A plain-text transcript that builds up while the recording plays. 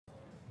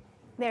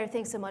Meredith,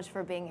 thanks so much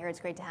for being here. It's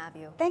great to have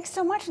you. Thanks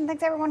so much, and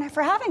thanks everyone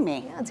for having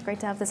me. Yeah, it's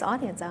great to have this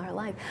audience out here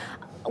live.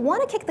 I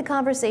want to kick the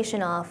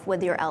conversation off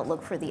with your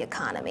outlook for the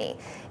economy.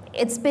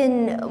 It's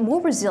been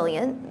more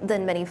resilient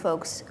than many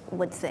folks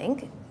would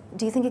think.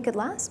 Do you think it could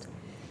last?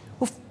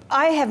 Well,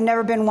 I have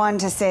never been one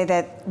to say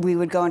that we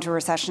would go into a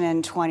recession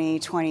in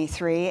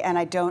 2023, and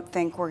I don't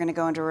think we're going to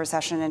go into a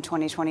recession in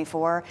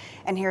 2024,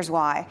 and here's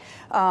why.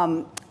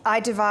 I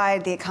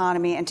divide the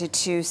economy into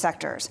two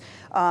sectors.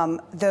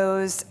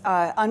 Those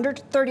under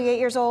 38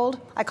 years old,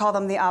 I call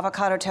them the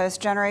avocado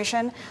toast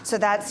generation. So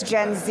that's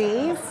Gen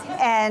Z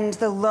and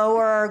the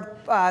lower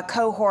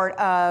cohort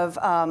of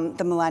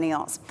the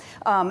millennials.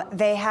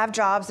 They have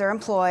jobs, they're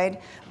employed,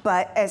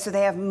 but so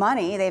they have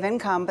money, they have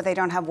income, but they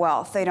don't have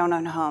wealth, they don't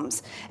own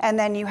homes. And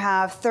then you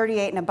have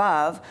 38 and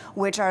above,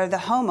 which are the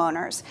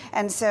homeowners.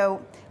 And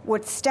so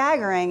what's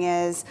staggering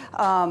is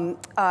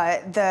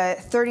the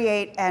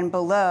 38 and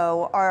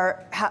below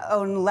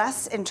own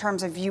less in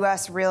terms of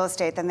U.S. real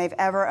estate than they've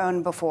ever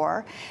owned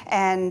before.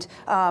 And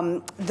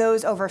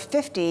those over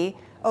 50,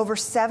 over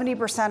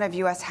 70% of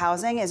U.S.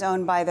 housing is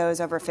owned by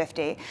those over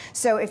 50.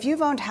 So if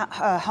you've owned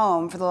a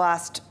home for the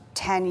last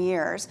 10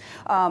 years,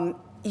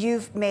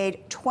 you've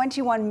made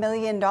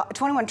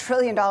 $21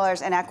 trillion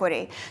in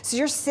equity. So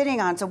you're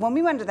sitting on, so when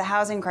we went into the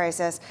housing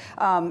crisis,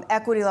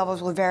 equity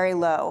levels were very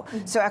low.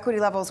 So equity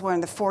levels were in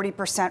the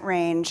 40%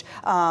 range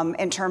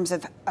in terms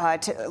of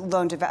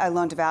loan to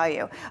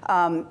value,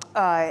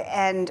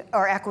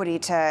 or equity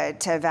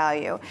to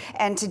value.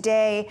 And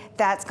today,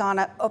 that's gone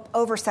up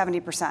over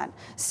 70%.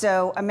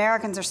 So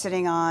Americans are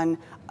sitting on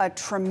a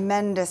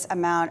tremendous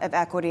amount of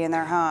equity in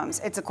their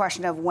homes. It's a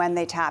question of when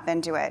they tap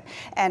into it.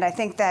 And I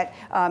think that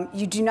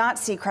you do not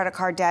see credit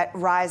card debt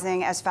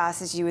rising as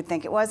fast as you would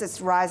think it was. It's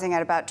rising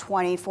at about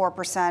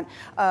 24%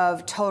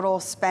 of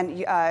total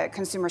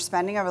consumer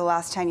spending over the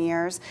last 10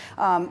 years.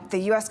 The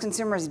US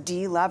consumer is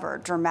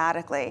de-levered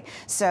dramatically.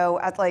 So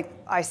like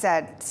I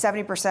said,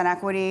 70%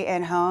 equity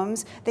in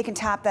homes, they can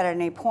tap that at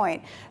any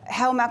point.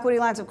 Home equity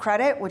lines of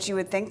credit, which you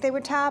would think they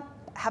would tap,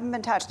 haven't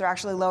been touched. They're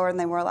actually lower than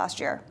they were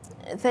last year.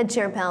 Fed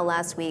Chair Powell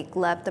last week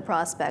left the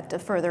prospect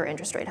of further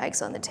interest rate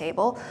hikes on the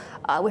table.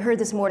 We heard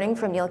this morning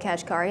from Neil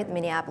Kashkari, the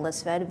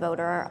Minneapolis Fed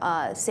voter,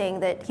 saying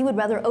that he would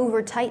rather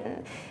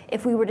over-tighten.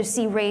 If we were to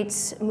see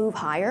rates move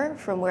higher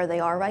from where they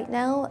are right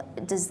now,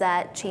 does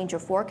that change your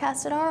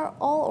forecast at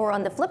all? Or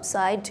on the flip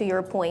side, to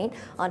your point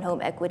on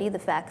home equity, the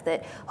fact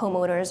that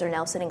homeowners are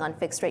now sitting on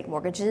fixed rate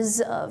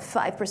mortgages of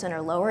 5%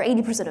 or lower,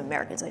 80% of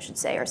Americans, I should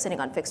say, are sitting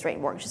on fixed rate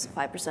mortgages of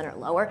 5% or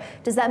lower.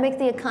 Does that make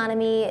the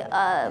economy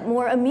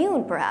more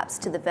immune, perhaps,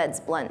 to the Fed's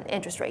blunt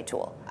interest rate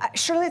tool?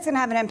 Surely it's going to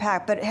have an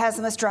impact, but it has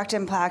the most direct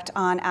impact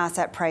on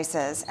asset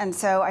prices. And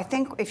so I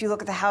think if you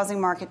look at the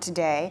housing market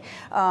today,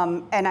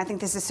 and I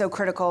think this is so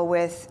critical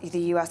with the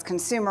U.S.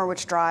 consumer,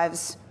 which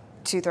drives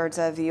 2/3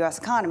 of the U.S.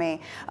 economy,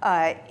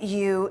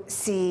 you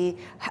see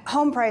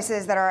home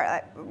prices that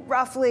are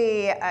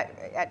roughly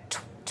at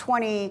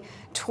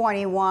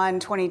 2021,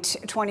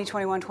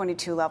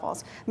 22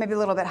 levels, maybe a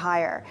little bit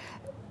higher,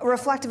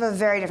 reflective of a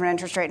very different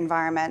interest rate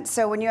environment.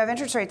 So when you have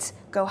interest rates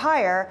go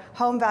higher,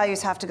 home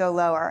values have to go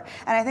lower.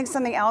 And I think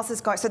something else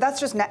is going, so that's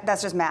just math.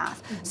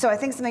 Mm-hmm. So I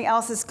think something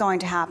else is going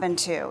to happen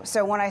too.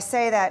 So when I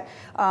say that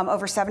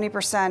over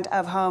 70%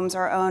 of homes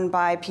are owned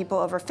by people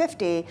over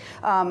 50,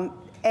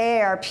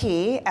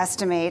 AARP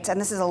estimates, and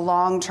this is a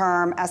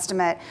long-term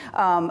estimate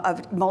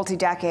of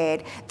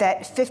multi-decade,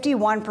 that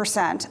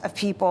 51% of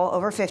people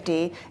over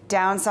 50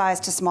 downsize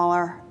to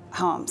smaller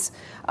homes.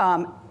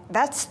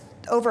 That's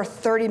over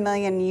 30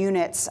 million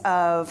units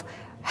of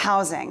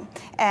housing.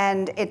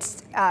 And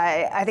it's,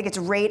 I think it's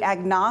rate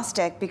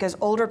agnostic because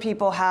older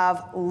people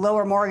have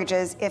lower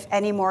mortgages, if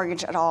any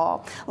mortgage at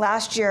all.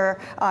 Last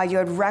year, you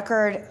had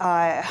record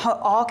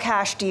all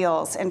cash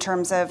deals in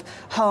terms of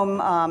home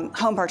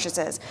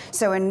purchases.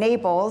 So in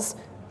Naples,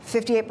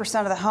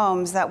 58% of the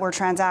homes that were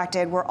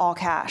transacted were all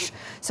cash.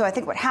 So I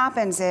think what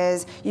happens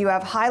is you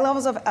have high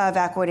levels of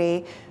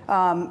equity.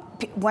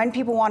 When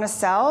people want to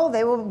sell,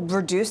 they will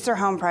reduce their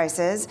home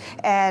prices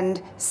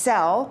and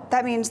sell.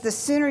 That means the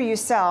sooner you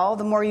sell,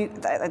 the more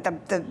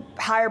the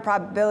higher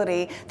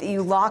probability that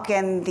you lock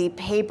in the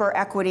paper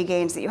equity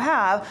gains that you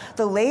have.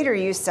 The later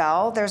you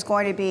sell, there's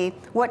going to be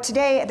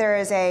today there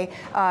is a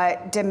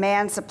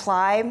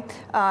demand-supply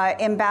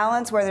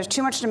imbalance where there's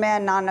too much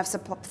demand, not enough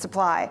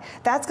supply.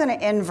 That's going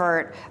to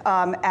invert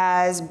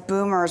as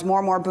boomers, more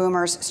and more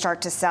boomers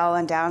start to sell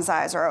and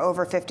downsize, or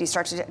over 50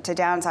 start to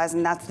downsize,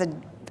 and that's the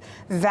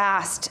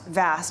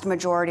vast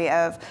majority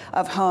of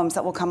homes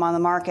that will come on the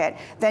market.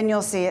 Then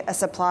you'll see a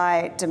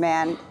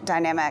supply-demand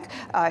dynamic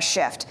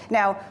shift.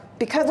 Now,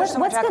 because there's so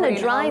much What's equity going to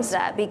in drive homes.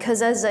 that?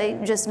 Because as I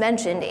just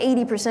mentioned,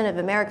 80% of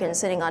Americans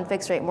sitting on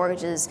fixed rate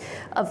mortgages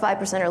of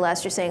 5% or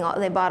less, you're saying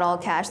they bought all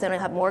cash, they don't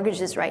have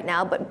mortgages right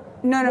now, but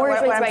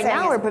mortgage rates right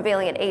now are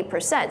prevailing at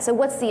 8%. So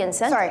what's the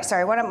incentive?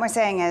 Sorry, what I'm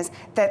saying is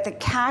that the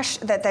cash,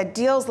 that the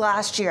deals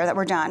last year that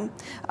were done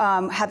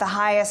had the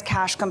highest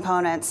cash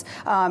components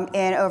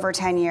in over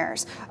 10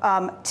 years.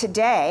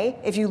 Today,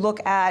 if you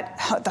look at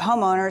the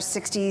homeowners,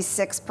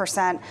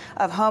 66%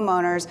 of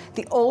homeowners,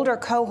 the older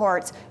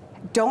cohorts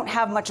don't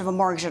have much of a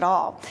mortgage at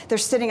all. They're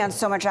sitting on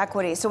so much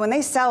equity. So when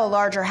they sell a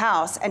larger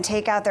house and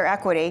take out their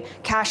equity,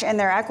 cash in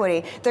their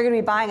equity, they're going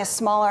to be buying a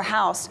smaller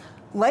house,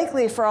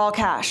 likely for all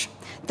cash.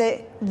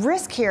 The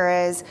risk here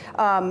is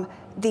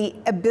the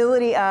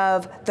ability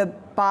of the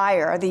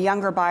buyer, the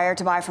younger buyer,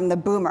 to buy from the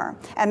boomer.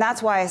 And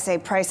that's why I say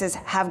prices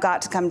have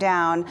got to come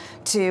down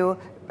to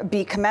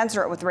be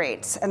commensurate with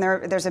rates. And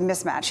there's a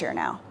mismatch here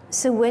now.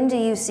 So when do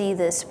you see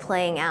this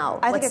playing out?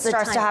 I think it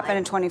starts to happen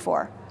in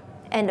 24.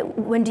 And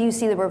when do you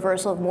see the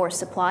reversal of more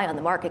supply on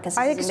the market?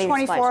 I think it's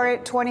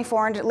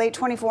 24 into late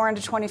 24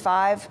 into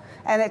 25,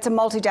 and it's a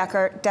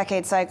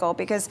multi-decade cycle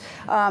because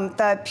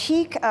the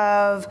peak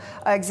of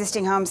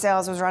existing home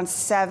sales was around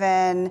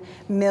 7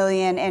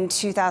 million in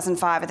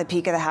 2005 at the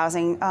peak of the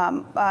housing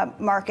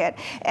market.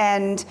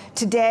 And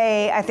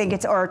today, I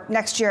think or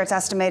next year, it's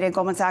estimated,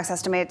 Goldman Sachs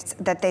estimates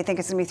that they think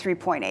it's going to be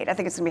 3.8. I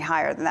think it's going to be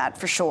higher than that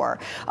for sure.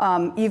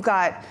 You've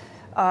got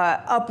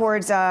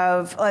upwards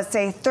of, let's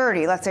say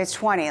 30, let's say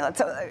 20,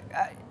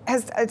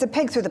 it's a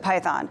pig through the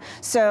python.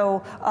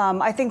 So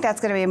I think that's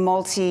going to be a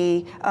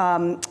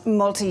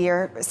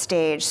multi-year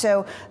stage.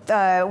 So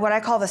what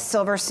I call the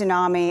silver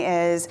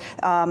tsunami is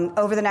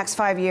over the next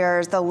 5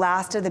 years, the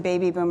last of the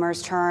baby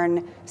boomers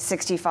turn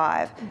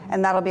 65,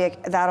 and that'll be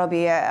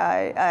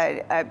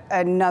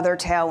another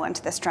tailwind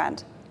to this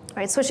trend. All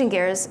right, switching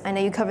gears, I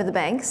know you cover the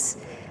banks.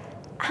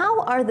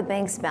 How are the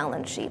banks'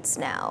 balance sheets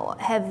now?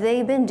 Have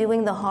they been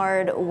doing the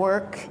hard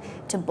work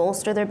to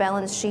bolster their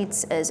balance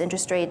sheets as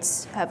interest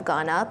rates have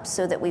gone up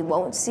so that we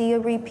won't see a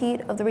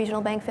repeat of the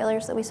regional bank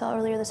failures that we saw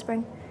earlier this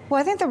spring?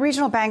 Well, I think the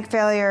regional bank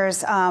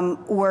failures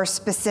were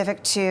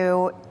specific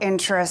to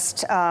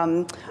interest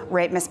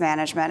rate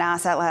mismanagement,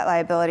 asset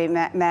liability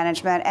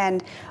management,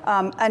 and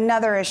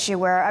another issue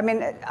where,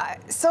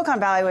 Silicon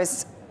Valley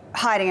was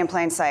hiding in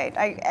plain sight.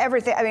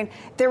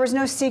 There was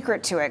no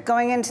secret to it.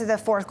 Going into the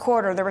fourth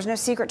quarter, there was no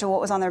secret to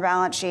what was on their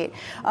balance sheet.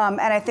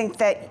 And I think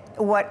that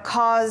what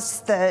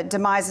caused the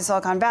demise of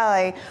Silicon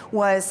Valley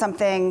was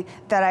something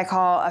that I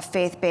call a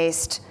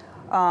faith-based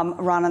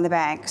run on the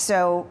bank.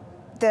 So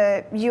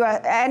the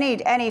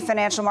any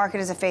financial market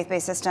is a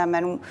faith-based system,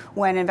 and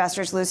when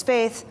investors lose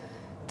faith,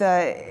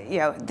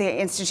 the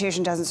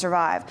institution doesn't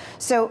survive.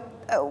 So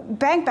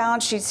bank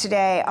balance sheets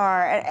today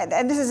are,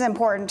 and this is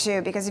important too,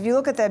 because if you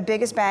look at the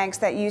biggest banks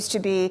that used to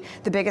be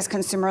the biggest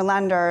consumer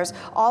lenders,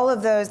 all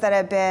of those that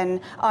have been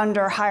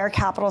under higher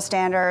capital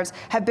standards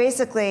have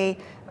basically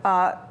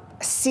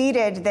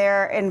ceded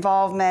their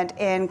involvement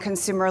in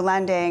consumer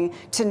lending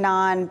to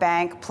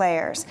non-bank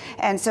players.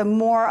 And so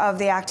more of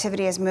the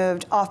activity has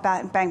moved off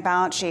bank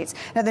balance sheets.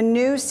 Now, the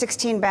new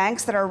 16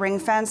 banks that are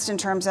ring-fenced in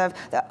terms of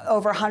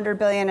over 100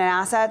 billion in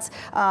assets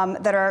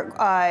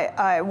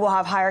that will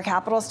have higher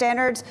capital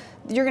standards,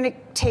 you're going to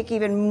take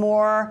even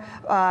more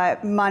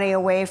money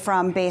away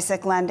from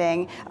basic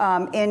lending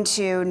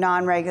into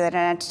non-regulated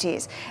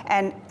entities.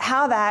 And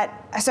how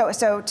that,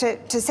 so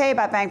to say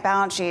about bank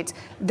balance sheets,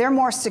 they're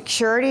more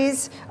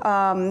securities,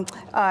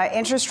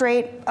 interest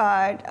rate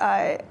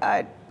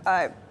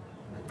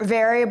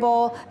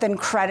variable than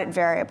credit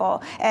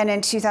variable. And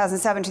in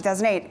 2007,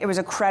 2008, it was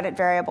a credit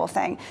variable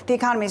thing. The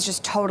economy is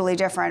just totally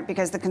different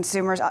because the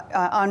consumer's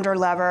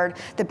under-levered.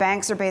 The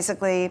banks are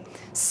basically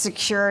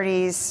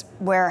securities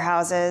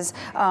warehouses.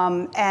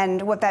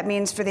 And what that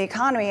means for the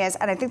economy is,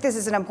 and I think this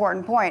is an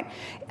important point,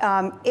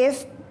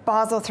 if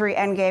Basel III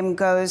Endgame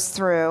goes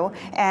through,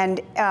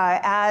 and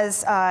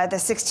as the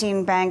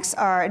 16 banks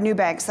new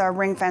banks are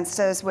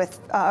ring-fenced with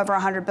over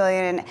 100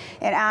 billion in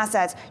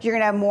assets, you're going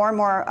to have more and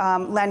more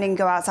lending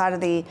go outside of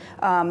the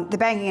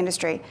banking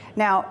industry.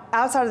 Now,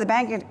 outside of the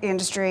banking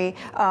industry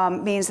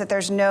means that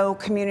there's no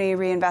Community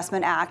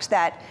Reinvestment Act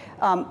that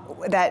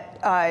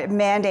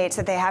mandates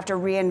that they have to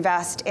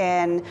reinvest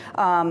in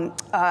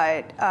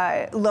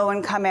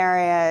low-income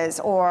areas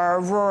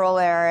or rural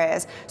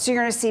areas. So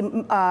you're going to see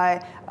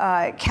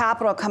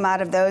capital come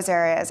out of those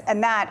areas,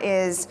 and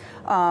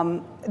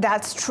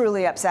that's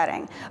truly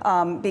upsetting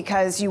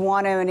because you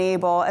want to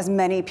enable as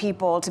many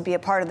people to be a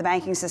part of the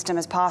banking system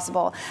as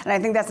possible. And I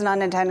think that's an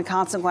unintended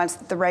consequence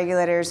that the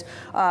regulators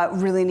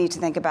really need to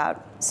think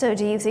about. So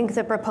do you think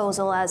the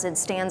proposal as it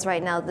stands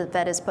right now that the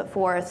Fed has put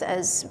forth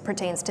as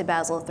pertains to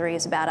Basel III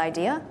is a bad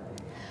idea?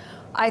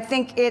 I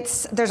think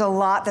there's a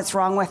lot that's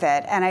wrong with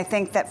it. And I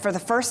think that for the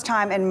first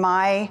time in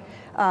my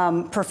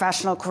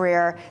professional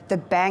career, the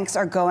banks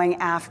are going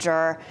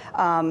after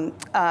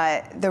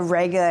the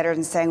regulators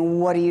and saying,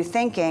 what are you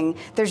thinking?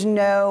 There's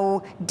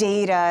no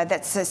data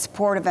that's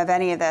supportive of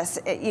any of this.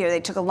 They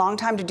took a long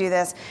time to do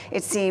this.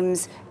 It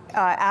seems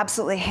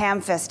absolutely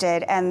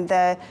ham-fisted, and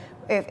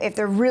if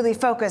they're really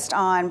focused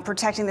on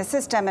protecting the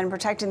system and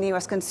protecting the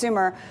U.S.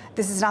 consumer,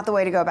 this is not the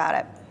way to go about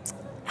it.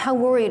 How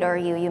worried are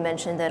you? You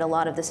mentioned that a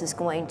lot of this is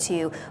going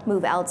to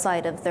move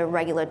outside of the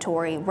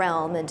regulatory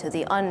realm into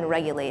the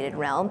unregulated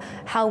realm.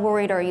 How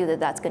worried are you that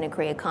that's going to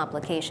create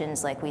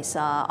complications like we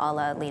saw a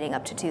la leading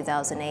up to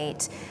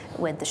 2008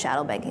 with the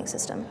shadow banking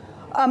system?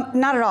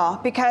 Not at all,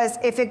 because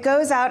if it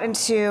goes out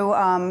into,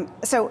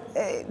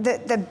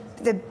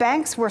 the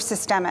banks were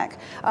systemic.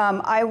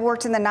 I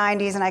worked in the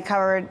 90s and I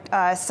covered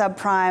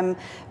subprime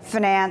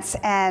finance,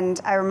 and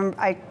I remember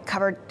I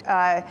covered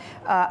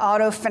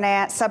auto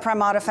finance,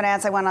 subprime auto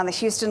finance. I went on the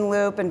Houston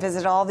Loop and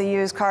visited all the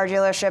used car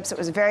dealerships. It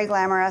was very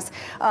glamorous.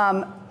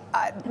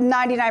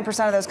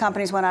 99% of those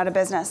companies went out of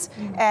business,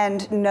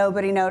 and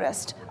nobody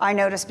noticed. I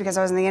noticed because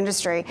I was in the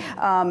industry.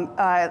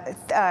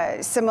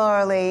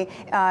 Similarly,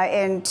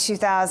 in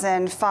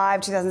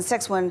 2005,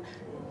 2006, when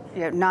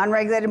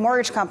non-regulated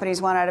mortgage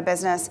companies went out of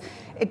business,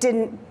 it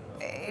didn't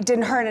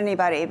hurt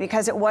anybody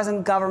because it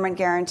wasn't government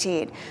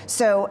guaranteed.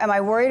 So am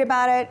I worried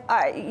about it?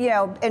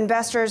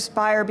 Investors,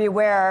 buyer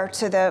beware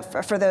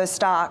for those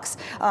stocks.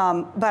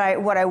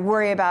 But what I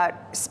worry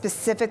about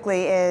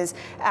specifically is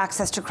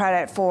access to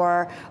credit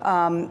for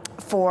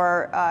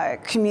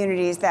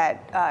communities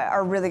that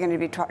are really going to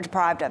be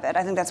deprived of it.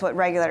 I think that's what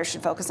regulators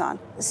should focus on.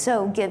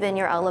 So given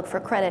your outlook for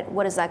credit,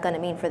 what is that going to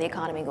mean for the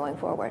economy going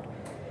forward?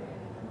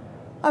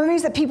 It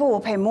means that people will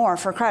pay more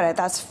for credit.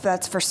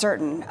 That's for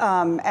certain.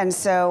 And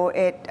so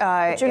it.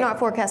 But you're not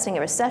forecasting a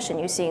recession.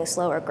 You're seeing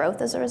slower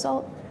growth as a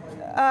result?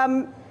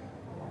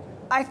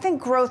 I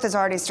think growth has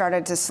already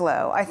started to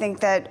slow. I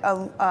think that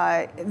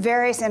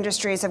various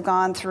industries have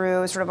gone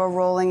through sort of a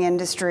rolling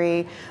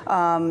industry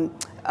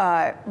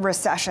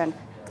recession.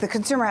 The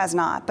consumer has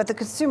not, but the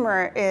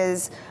consumer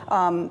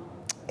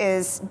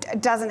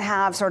doesn't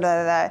have sort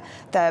of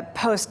the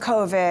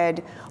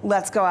post-COVID,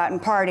 let's go out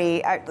and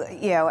party,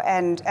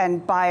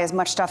 and buy as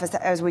much stuff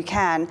as we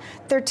can.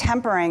 They're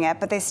tempering it,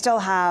 but they still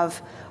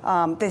have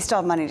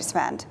money to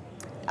spend.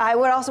 I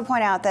would also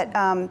point out that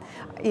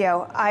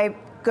I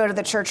go to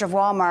the Church of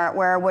Walmart,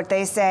 where what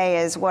they say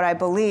is what I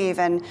believe,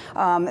 and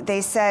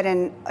they said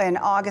in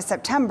August,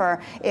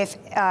 September,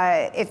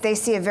 if they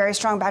see a very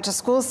strong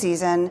back-to-school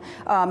season,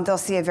 they'll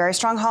see a very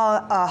strong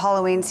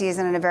Halloween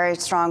season and a very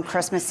strong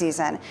Christmas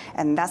season,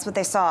 and that's what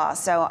they saw.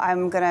 So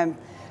I'm gonna,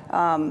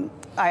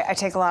 I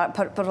take put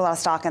a lot of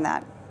stock in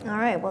that. All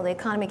right, well, the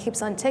economy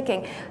keeps on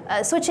ticking.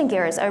 Switching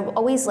gears, I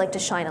always like to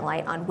shine a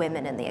light on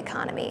women in the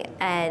economy.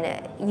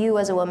 And you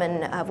as a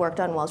woman have worked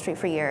on Wall Street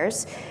for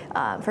years.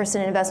 First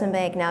in an investment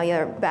bank, now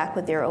you're back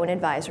with your own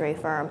advisory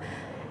firm.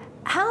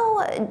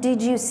 How did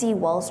you see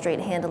Wall Street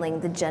handling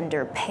the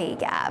gender pay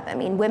gap? I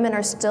mean, women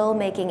are still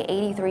making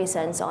 83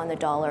 cents on the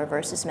dollar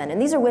versus men.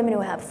 And these are women who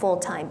have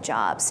full-time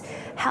jobs.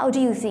 How do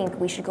you think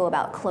we should go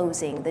about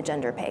closing the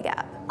gender pay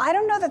gap? I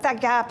don't know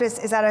that gap is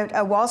that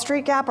a Wall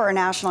Street gap or a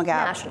national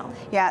gap? National.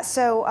 Yeah,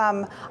 so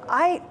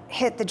I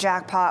hit the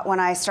jackpot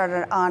when I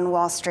started on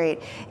Wall Street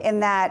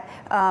in that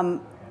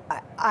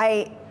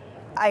I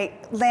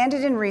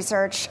landed in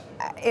research.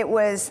 It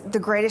was the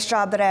greatest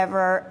job that I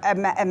ever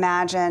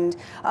imagined.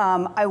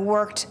 I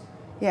worked,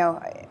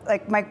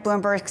 like Mike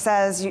Bloomberg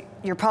says,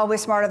 you're probably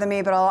smarter than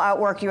me, but I'll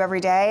outwork you every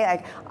day.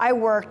 Like, I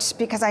worked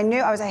because I knew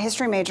I was a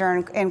history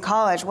major in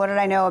college. What did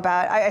I know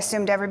about? I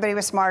assumed everybody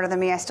was smarter than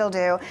me. I still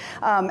do.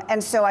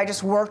 And so I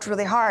just worked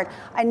really hard.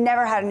 I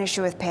never had an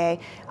issue with pay.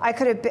 I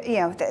could have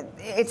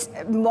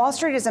been, Wall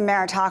Street is a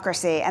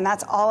meritocracy, and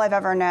that's all I've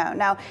ever known.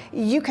 Now,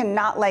 you can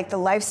not like the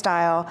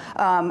lifestyle,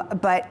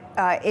 but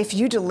if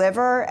you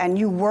deliver and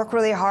you work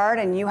really hard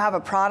and you have a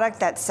product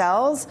that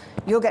sells,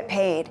 you'll get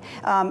paid.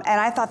 And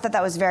I thought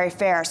that was very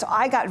fair. So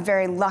I got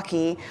very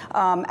lucky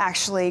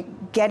actually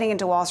getting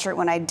into Wall Street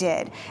when I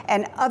did.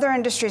 And other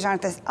industries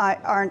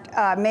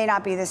may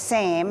not be the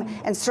same,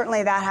 and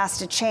certainly that has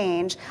to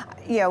change.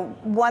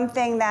 One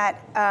thing that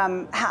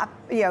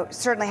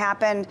certainly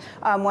happened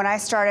when I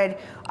started,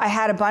 I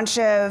had a bunch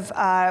of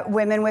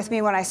women with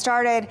me when I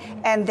started,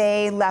 and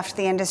they left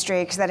the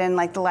industry because they didn't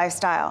like the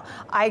lifestyle.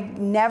 I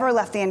never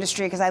left the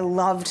industry because I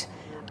loved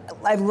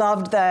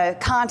the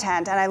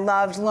content and I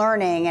loved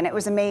learning, and it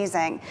was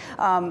amazing.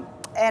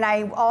 And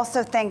I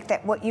also think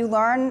that what you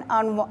learn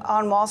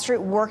on Wall Street,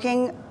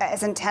 working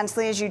as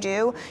intensely as you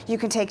do, you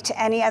can take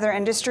to any other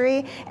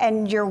industry,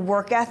 and your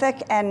work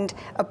ethic and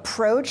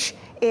approach,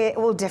 it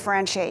will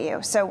differentiate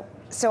you. So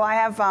I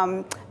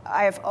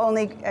have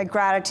only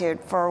gratitude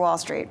for Wall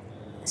Street.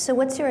 So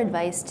what's your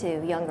advice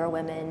to younger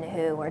women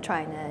who are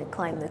trying to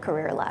climb the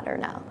career ladder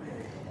now?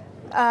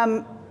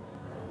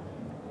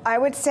 I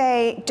would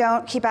say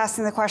don't keep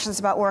asking the questions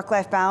about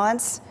work-life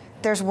balance.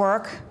 There's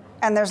work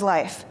and there's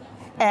life.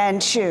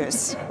 And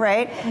choose,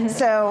 right?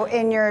 So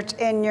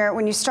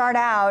when you start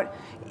out,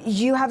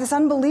 you have this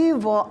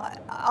unbelievable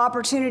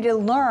opportunity to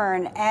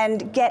learn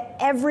and get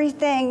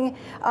everything,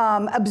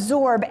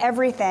 absorb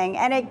everything,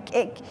 and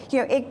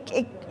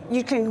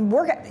you can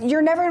work.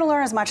 You're never going to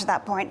learn as much at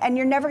that point, and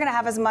you're never going to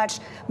have as much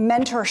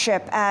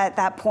mentorship at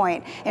that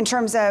point in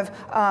terms of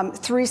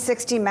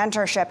 360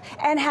 mentorship,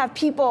 and have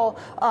people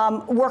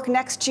work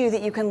next to you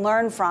that you can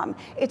learn from.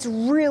 It's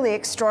really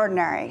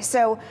extraordinary.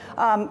 So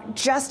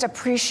just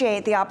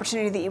appreciate the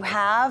opportunity that you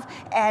have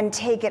and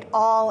take it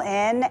all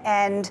in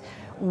and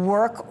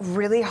work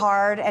really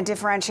hard and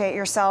differentiate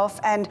yourself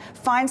and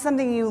find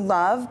something you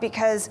love,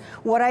 because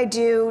what I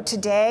do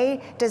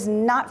today does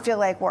not feel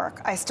like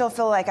work. I still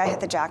feel like I hit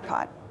the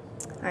jackpot.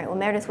 All right, well,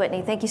 Meredith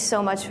Whitney, thank you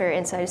so much for your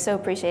insight. I so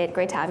appreciate it.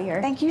 Great to have you here.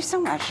 Thank you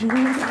so much.